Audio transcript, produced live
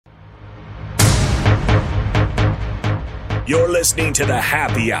You're listening to the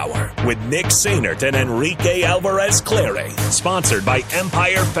Happy Hour with Nick Sainert and Enrique Alvarez Clary, sponsored by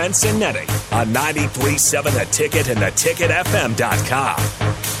Empire Fence and Netting on 93.7 The Ticket and theticketfm.com.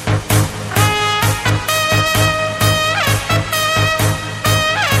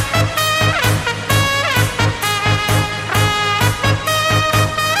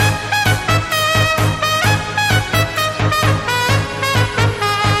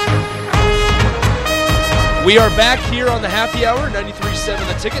 We are back here on the Happy Hour, 93.7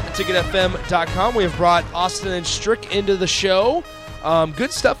 The Ticket, theticketfm.com. We have brought Austin and Strick into the show.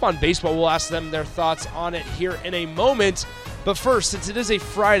 Good stuff on baseball. We'll ask them their thoughts on it here in a moment. But first, since it is a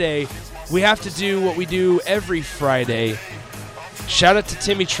Friday, we have to do what we do every Friday. Shout out to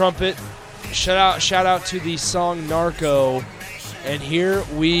Timmy Trumpet. Shout out to the song Narco. And here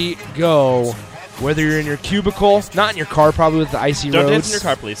we go. Whether you're in your cubicle, not in your car, probably with the icy roads. Don't dance in your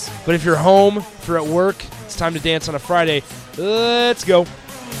car, please. But if you're home, if you're at work, it's time to dance on a Friday. Let's go.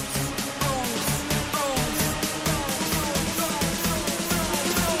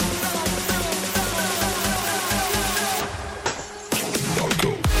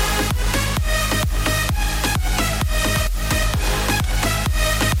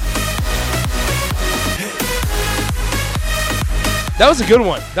 That was a good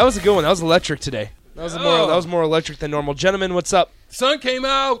one. That was electric today. That was more electric than normal. Gentlemen, what's up? Sun came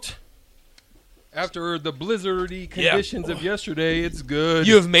out after the blizzardy conditions of yesterday. It's good.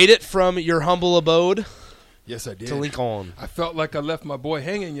 You have made it from your humble abode. Yes, I did. To Lincoln. I felt like I left my boy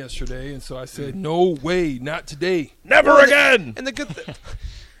hanging yesterday, and so I said, no way, not today. Never again! And the good thing.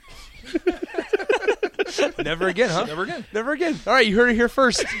 Never again, huh? Never again. Never again. All right, you heard it here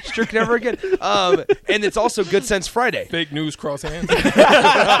first. Strict never again. And it's also Good Sense Friday. Fake news, cross hands.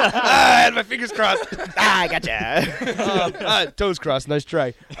 I had my fingers crossed. I gotcha. Toes crossed. Nice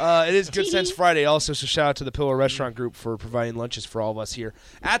try. It is Good Sense Friday also, so shout out to the Pillow Restaurant Group for providing lunches for all of us here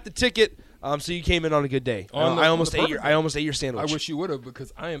at the Ticket. So you came in on a good day. I almost ate your sandwich. I wish you would have,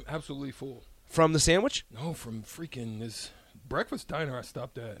 because I am absolutely full. From the sandwich? No, from freaking this breakfast diner I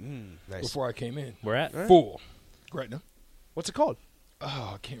stopped at Nice. before I came in. We're at? Full. Gretna. What's it called?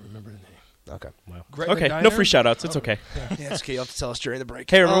 Oh, I can't remember the name. Okay. Wow. Gretna Okay, Diner? no free shout-outs. It's okay. Yeah, it's okay. You'll have to tell us during the break.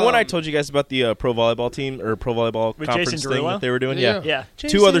 Hey, remember when I told you guys about the pro volleyball team or pro volleyball With conference Jason thing Derulo? that they were doing? Yeah. Yeah.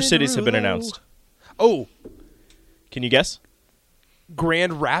 Two other cities have been announced. Oh, Can you guess?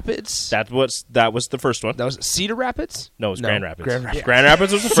 Grand Rapids? That was the first one. That was Cedar Rapids? No, it was Grand Rapids. Grand Rapids. Grand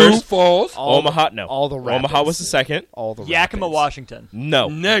Rapids was the Sioux first. Falls. Omaha, no. all the Omaha Rapids. was the second. All the Yakima, Rapids. Washington. No.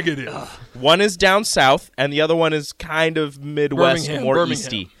 Negative. One is down south, and the other one is kind of Midwest, Birmingham. more Birmingham.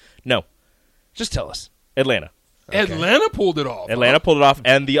 easty. No. Just tell us. Atlanta. Atlanta pulled it off. Atlanta pulled it off,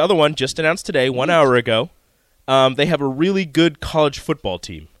 and the other one just announced today, 1 hour ago. They have a really good college football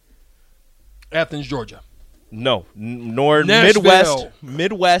team. Athens, Georgia. No, nor Nashville.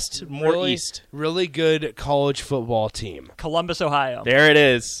 Midwest, more really, east. Really good college football team. Columbus, Ohio. There it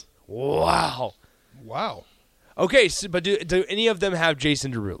is. Wow. Wow. Okay, so, but do any of them have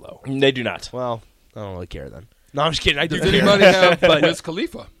Jason Derulo? They do not. Well, I don't really care then. No, I'm just kidding. I do Does care. anybody have Wiz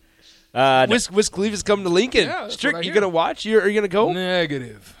Khalifa? No. Wiz Khalifa's coming to Lincoln. Yeah, that's Strick, what I you hear. gonna watch? Are you gonna go?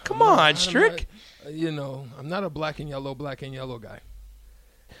 Negative. Come on, Strick. I'm not a black and yellow guy.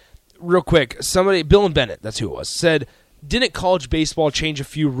 Real quick, Bill and Bennett, that's who it was, said, didn't college baseball change a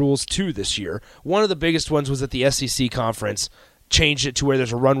few rules too this year? One of the biggest ones was that the SEC conference changed it to where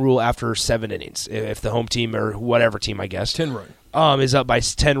there's a run rule after 7 innings. If the home team or whatever team, I guess, 10 run. is up by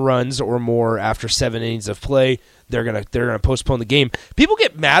 10 runs or more after 7 innings of play, they're gonna postpone the game. People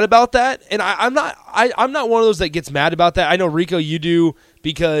get mad about that, and I'm not one of those that gets mad about that. I know, Rico, you do,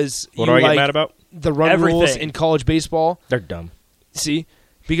 because What you do I get like mad about? the run rules in college baseball. They're dumb. See?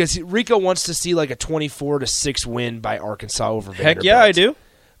 Because Rico wants to see like a 24-6 win by Arkansas over Vanderbilt. Heck yeah, I do.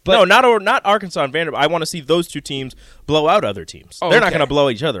 But no, not Arkansas and Vanderbilt. I want to see those two teams blow out other teams. Oh, They're not okay. going to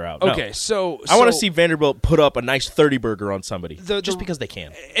blow each other out. No. Okay, so I want to see Vanderbilt put up a nice 30-burger on somebody just because they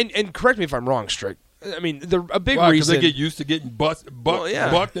can. And correct me if I'm wrong, Strick. I mean, a big Why? Because reason. they get used to getting bucked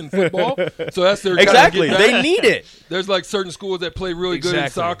in football. So that's their Exactly. Kind of They need it. There's like certain schools that play really good in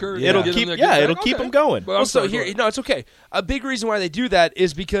Exactly. soccer. Yeah. It'll Get keep them to get back. keep them going. But I'm Well, so sorry, here, go ahead. no, it's okay. A big reason why they do that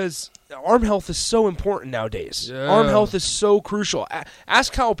is because arm health is so important nowadays. Yeah. Arm health is so crucial.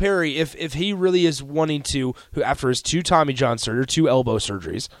 Ask Kyle Perry if he really is wanting to, who after his 2 Tommy John surgery, 2 elbow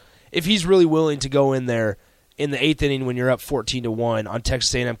surgeries, if he's really willing to go in there in the 8th inning when you're up 14-1 on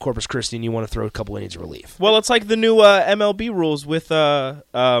Texas A&M Corpus Christi and you want to throw a couple innings of relief. Well, it's like the new MLB rules with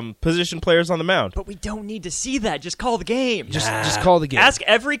position players on the mound. But we don't need to see that. Just call the game. Just call the game. Ask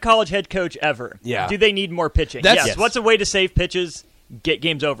every college head coach ever. Yeah. Do they need more pitching? That's- yes. Yes. What's a way to save pitches? get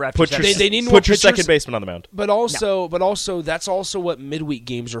games over after Put your, 7 They need more put your pitchers. second baseman on the mound. But also, that's also what midweek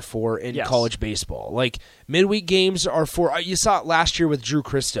games are for in Yes. college baseball. Like midweek games are for. You saw it last year with Drew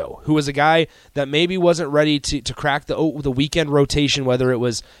Christo, who was a guy that maybe wasn't ready to crack the weekend rotation, whether it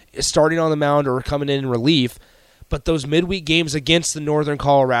was starting on the mound or coming in relief. But those midweek games against the Northern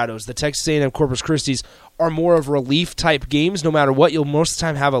Colorados, the Texas A&M Corpus Christi's, are more of relief type games. No matter what, you'll most of the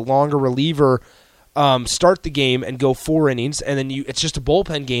time have a longer reliever start the game and go 4 innings, and then it's just a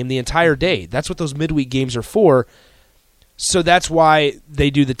bullpen game the entire day. That's what those midweek games are for. So that's why they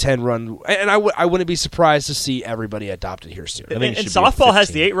do the 10-run. And I wouldn't be surprised to see everybody adopt it here soon. I think it And should be a softball has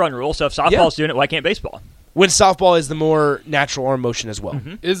 15. the 8-run rule, so if softball's doing it, why can't baseball? When softball is the more natural arm motion as well.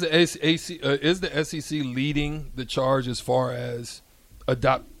 Is the SEC leading the charge as far as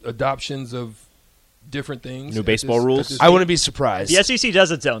adoptions of different things? New at baseball this- rules? at this I point? wouldn't be surprised. The SEC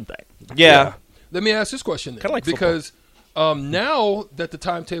does its own thing. Yeah. Let me ask this question then. Kinda like because now that the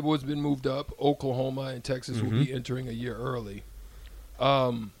timetable has been moved up, Oklahoma and Texas will be entering a year early.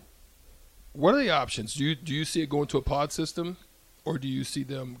 What are the options? Do you see it going to a pod system, or do you see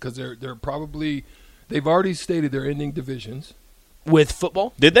them because they've already stated they're ending divisions. With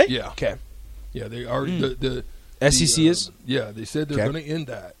football? Did they? Yeah, Okay. yeah, they are the SEC is? Yeah, they said they're Okay. going to end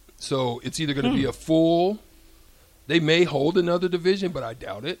that. So it's either going to be a full. They may hold another division, but I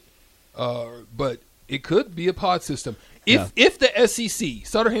doubt it. But it could be a pod system. If the SEC,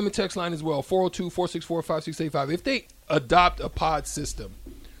 Sutter Heyman text line as well, 402-464-5685, if they adopt a pod system,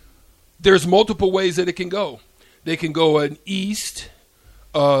 there's multiple ways that it can go. They can go an East,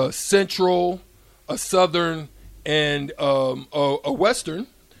 Central, a Southern, and a Western,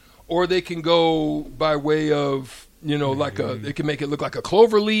 or they can go by way of, they can make it look like a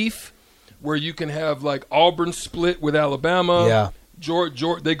clover leaf, where you can have like Auburn split with Alabama. Yeah.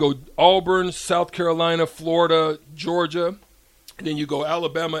 Georgia, they go Auburn, South Carolina, Florida, Georgia. And then you go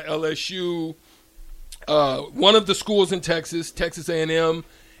Alabama, LSU, one of the schools in Texas, Texas A&M,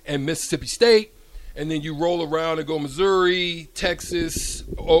 and Mississippi State. And then you roll around and go Missouri, Texas,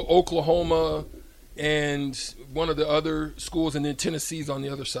 Oklahoma, and one of the other schools, and then Tennessee's on the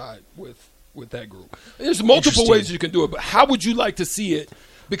other side with that group. There's multiple Interesting. ways you can do it, but how would you like to see it?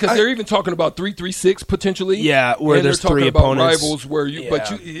 Because they're even talking about 3-3-6 potentially. Yeah, where and there's they're talking three about opponents. rivals where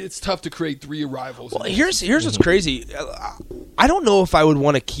Yeah. it's tough to create 3 rivals. Well, here's what's crazy. I don't know if I would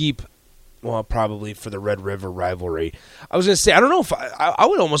want to keep. Well, probably for the Red River rivalry. I was going to say, I don't know if I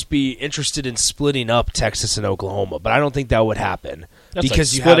would almost be interested in splitting up Texas and Oklahoma, but I don't think that would happen That's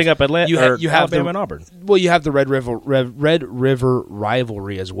because like you splitting have, up Atlanta, you have Alabama the, and Auburn. Well, you have the Red River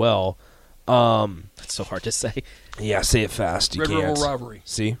rivalry as well. That's so hard to say. Yeah, say it fast. You Red can't. River rivalry.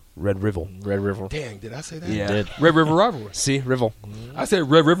 See, Red River. Red River. Dang, did I say that? Yeah. Did. Red River rivalry. See, Rivel. I said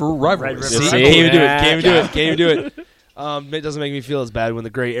Red River rivalry. Red River See, rivalry. can't even do it. Yeah. Can't even do it. Can't even do it. It doesn't make me feel as bad when the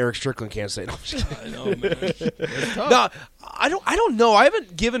great Eric Strickland can't say it. No, I'm just kidding. I know, man. It's tough. No, I don't know. I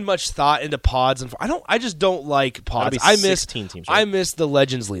haven't given much thought into pods, and I just don't like pods. be I miss 16 teams, right? I miss the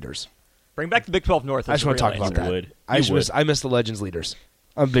Legends leaders. Bring back the Big 12 North. I just want to talk about You that. would. I You just miss, would. I miss the Legends leaders.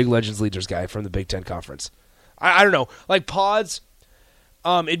 I'm a big Legends leaders guy from the Big Ten Conference. I don't know, like pods.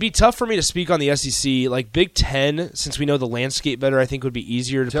 It'd be tough for me to speak on the SEC. Like Big Ten, since we know the landscape better, I think would be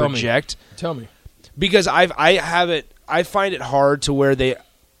easier to Tell me. project. Tell me. Because I find it hard to where they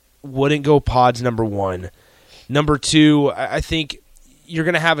wouldn't go pods number 1. Number 2, I think you're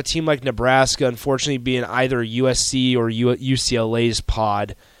going to have a team like Nebraska, unfortunately, being either USC or UCLA's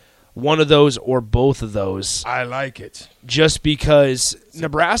pod. One of those or both of those, I like it. just because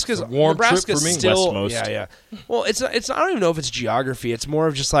Nebraska's warm trip Nebraska's for me. still Westmost. yeah. Well, it's I don't even know if it's geography. It's more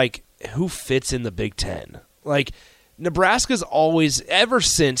of just like who fits in the Big Ten. Like Nebraska's always, ever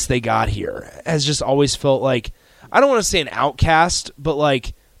since they got here, has just always felt like, I don't want to say an outcast, but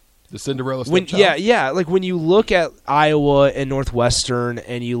like The Cinderella when stepchild. like when you look at Iowa and Northwestern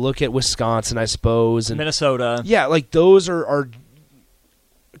and you look at Wisconsin, I suppose, and Minnesota. yeah, like those are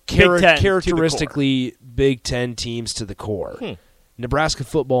Big Ten to the core. characteristically Big Ten teams to the core. Nebraska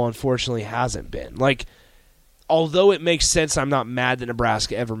football, unfortunately, hasn't been. Like, although it makes sense, I'm not mad that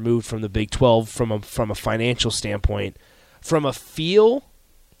Nebraska ever moved from the Big 12 from a financial standpoint. From a feel,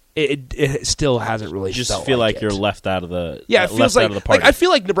 it still hasn't really. You just felt feel like it. you're left out of the Yeah, it feels left like, out of the party. like I feel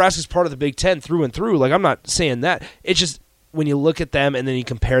like Nebraska's part of the Big Ten through and through. Like I'm not saying that. It's just when you look at them and then you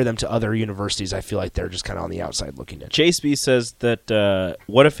compare them to other universities, I feel like they're just kind of on the outside looking in. Chase B says that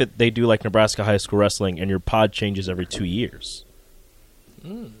what if they do like Nebraska high school wrestling and your pod changes every 2 years?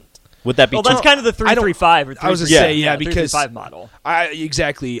 Would that be Well, too that's kind of the 3-3-5 or 3-3-5. I was gonna say, yeah, because 3-3-5 model.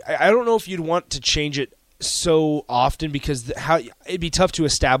 Exactly. I don't know if you'd want to change it so often because how it'd be tough to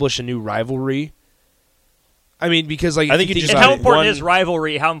establish a new rivalry. I mean, because like I think you just And about how it. important One- is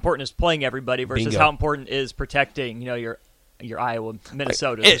rivalry? How important is playing everybody versus Bingo. how important is protecting your Iowa,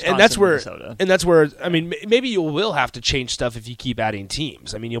 Minnesota, and that's where Minnesota. and that's where I mean maybe you will have to change stuff if you keep adding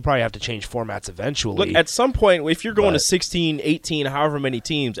teams. I mean, you'll probably have to change formats eventually. Look, at some point, if you're going to But- 16, 18, however many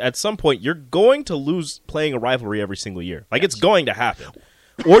teams, at some point you're going to lose playing a rivalry every single year. Like, it's going to happen.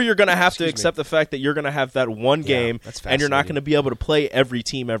 Or you're going to have to accept the fact that you're going to have that one game, that's and you're not fascinating. going to be able to play every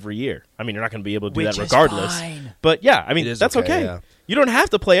team every year. I mean, you're not going to be able to do Which that is regardless. fine. But yeah, I mean, It is that's okay, okay. yeah. You don't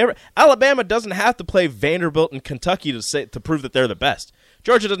have to play every. Alabama doesn't have to play Vanderbilt and Kentucky to prove that they're the best.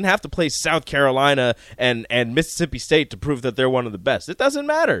 Georgia doesn't have to play South Carolina and Mississippi State to prove that they're one of the best. It doesn't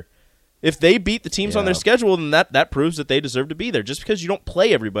matter. If they beat the teams on their schedule, then that proves that they deserve to be there. Just because you don't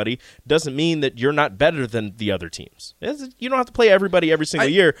play everybody doesn't mean that you're not better than the other teams. You don't have to play everybody every single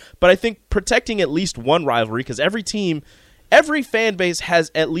year, but I think protecting at least one rivalry, because every fan base has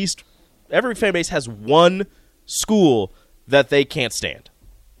one school that they can't stand.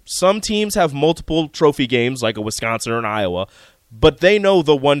 Some teams have multiple trophy games, like a Wisconsin or an Iowa, but they know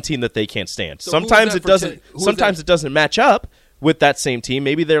the one team that they can't stand. So who is Sometimes that it for doesn't. who is Sometimes that? it doesn't match up with that same team.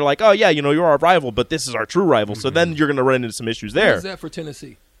 Maybe they're like, oh yeah, you're our rival, but this is our true rival. So then you're going to run into some issues Who there. is that for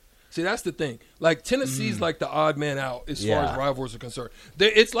Tennessee? See, that's the thing. Like, Tennessee's like the odd man out as far as rivals are concerned.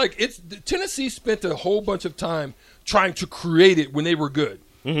 Tennessee spent a whole bunch of time trying to create it when they were good.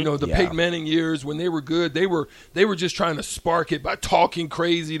 The Peyton Manning years when they were good, they were just trying to spark it by talking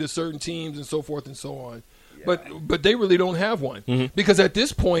crazy to certain teams and so forth and so on. But they really don't have one because at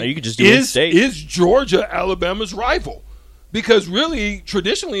this point, Now you could just do it in state. is Georgia Alabama's rival? Because really,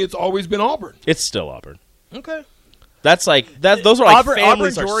 traditionally, it's always been Auburn. It's still Auburn. Okay. That's like that. Those are like Auburn,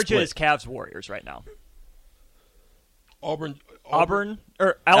 families are Georgia split. is Cavs Warriors right now. Auburn,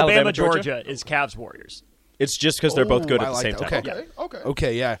 Alabama, Georgia? Georgia is Cavs Warriors. It's just because they're both good I at the like same that. time. Okay.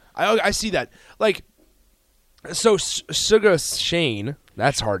 Okay, yeah, I see that. Like, so Sugar Shane,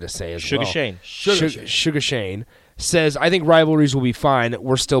 that's hard to say as Sugar well. Shane. Sugar Shane says, I think rivalries will be fine.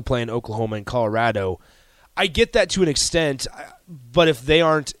 We're still playing Oklahoma and Colorado. I get that to an extent, but if they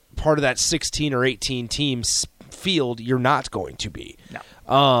aren't part of that 16 or 18 teams field, you're not going to be.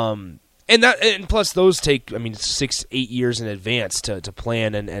 No. And plus those take 6-8 years in advance to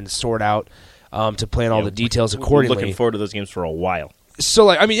plan and sort out to plan all the details accordingly. Looking forward to those games for a while.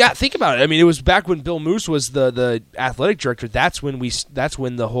 So think about it. It was back when Bill Moose was the athletic director. That's when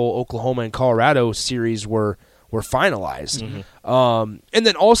the whole Oklahoma and Colorado series were finalized. And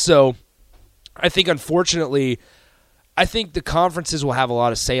then also, I think unfortunately, the conferences will have a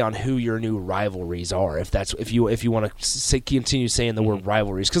lot of say on who your new rivalries are. If you want to continue saying the word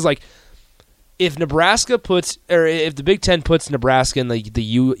rivalries, because if Nebraska if the Big Ten puts Nebraska in the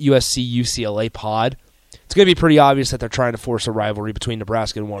USC UCLA pod, it's going to be pretty obvious that they're trying to force a rivalry between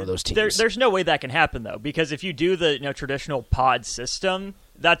Nebraska and one of those teams. There's no way that can happen though, because if you do the traditional pod system,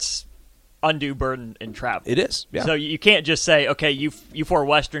 that's undue burden in travel. It is. Yeah. So you can't just say, okay, you four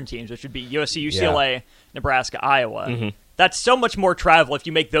Western teams, which would be USC, UCLA, Nebraska, Iowa. That's so much more travel if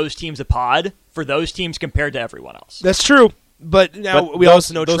you make those teams a pod for those teams compared to everyone else. That's true. But now But we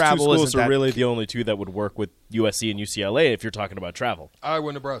also know those travel two schools isn't are that really the only two that would work with USC and UCLA if you're talking about travel.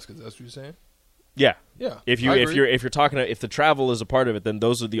 Iowa, Nebraska. That's what you're saying? Yeah. Yeah. If the travel is a part of it, then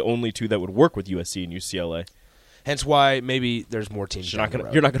those are the only two that would work with USC and UCLA. Hence why maybe there's more teams. You're not going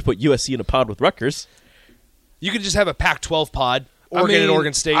to put USC in a pod with Rutgers. You could just have a Pac-12 pod. Oregon and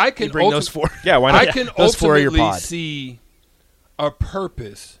Oregon State. I can you bring those four. Yeah, why not? I can Those four are your ultimately pod. see a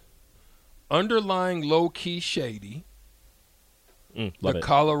purpose underlying low-key shady Love the it.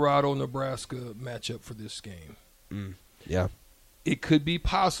 Colorado-Nebraska matchup for this game. Yeah. It could be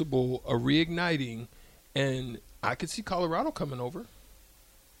possible a reigniting, and I could see Colorado coming over.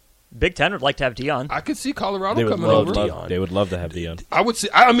 Big Ten would like to have Dion. I could see Colorado They would coming love over. Deion. They would love to have Deion. I would say.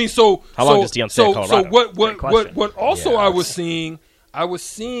 I mean, so How long does Deion stay at Colorado? So Great question. what also I was seeing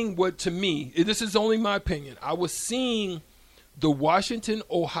what to me, this is only my opinion. I was seeing the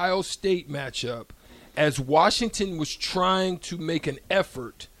Washington-Ohio State matchup as Washington was trying to make an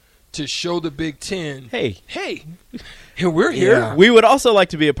effort to show the Big Ten, Hey, and we're here, Yeah. we would also like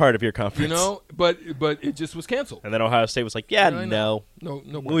to be a part of your conference. but it just was canceled. And then Ohio State was like, I no, know.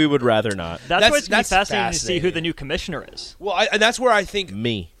 No, we would rather not. That's why it's going to be that's fascinating to see who fascinating. the new commissioner is. Well, and that's where I think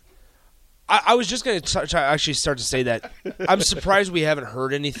Me. I was just going to actually start to say that I'm surprised we haven't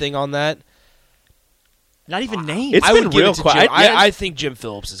heard anything on that. Not even named. It's I been would give real it to quiet. Jim. Yeah. I think Jim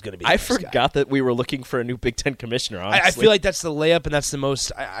Phillips is going to be. the I next guy. forgot that we were looking for a new Big Ten commissioner, honestly. I feel like that's the layup, and that's the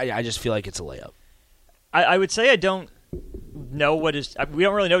most. I just feel like it's a layup. I would say I don't know we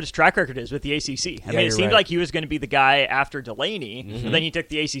don't really know what his track record is with the ACC. I mean, it seemed like he was going to be the guy after Delaney, and then he took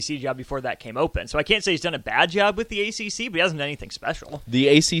the ACC job before that came open. So I can't say he's done a bad job with the ACC, but he hasn't done anything special. The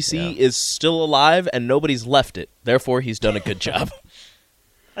ACC is still alive, and nobody's left it. Therefore, he's done a good job.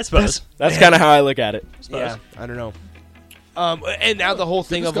 I suppose. That's kind of how I look at it. Yeah, I don't know. And now the whole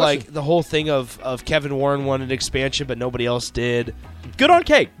thing of Kevin Warren wanted expansion, but nobody else did. Good on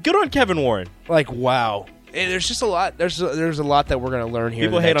Kevin Warren. Like, wow. And there's just a lot. There's a lot that we're going to learn here.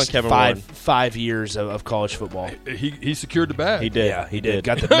 People in the hate next on Kevin Warren. 5 years of college football. He secured the bag. He did. Yeah, he did.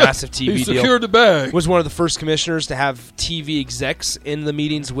 Got the massive TV he deal. secured the bag. Was one of the first commissioners to have TV execs in the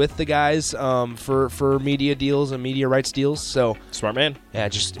meetings with the guys for media deals and media rights deals. So Smart man. yeah,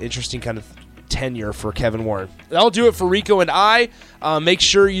 just interesting kind of tenure for Kevin Warren. That'll do it for Rico and I. Make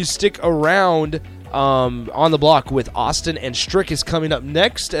sure you stick around. On the block with Austin and Strick is coming up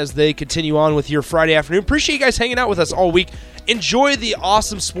next as they continue on with your Friday afternoon. Appreciate you guys hanging out with us all week. Enjoy the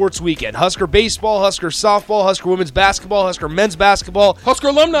awesome sports weekend. Husker baseball, Husker softball, Husker women's basketball, Husker men's basketball, Husker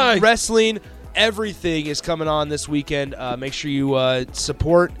alumni, wrestling. Everything is coming on this weekend. Make sure you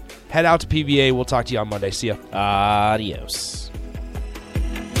support. Head out to PBA. We'll talk to you on Monday. See ya. Adios.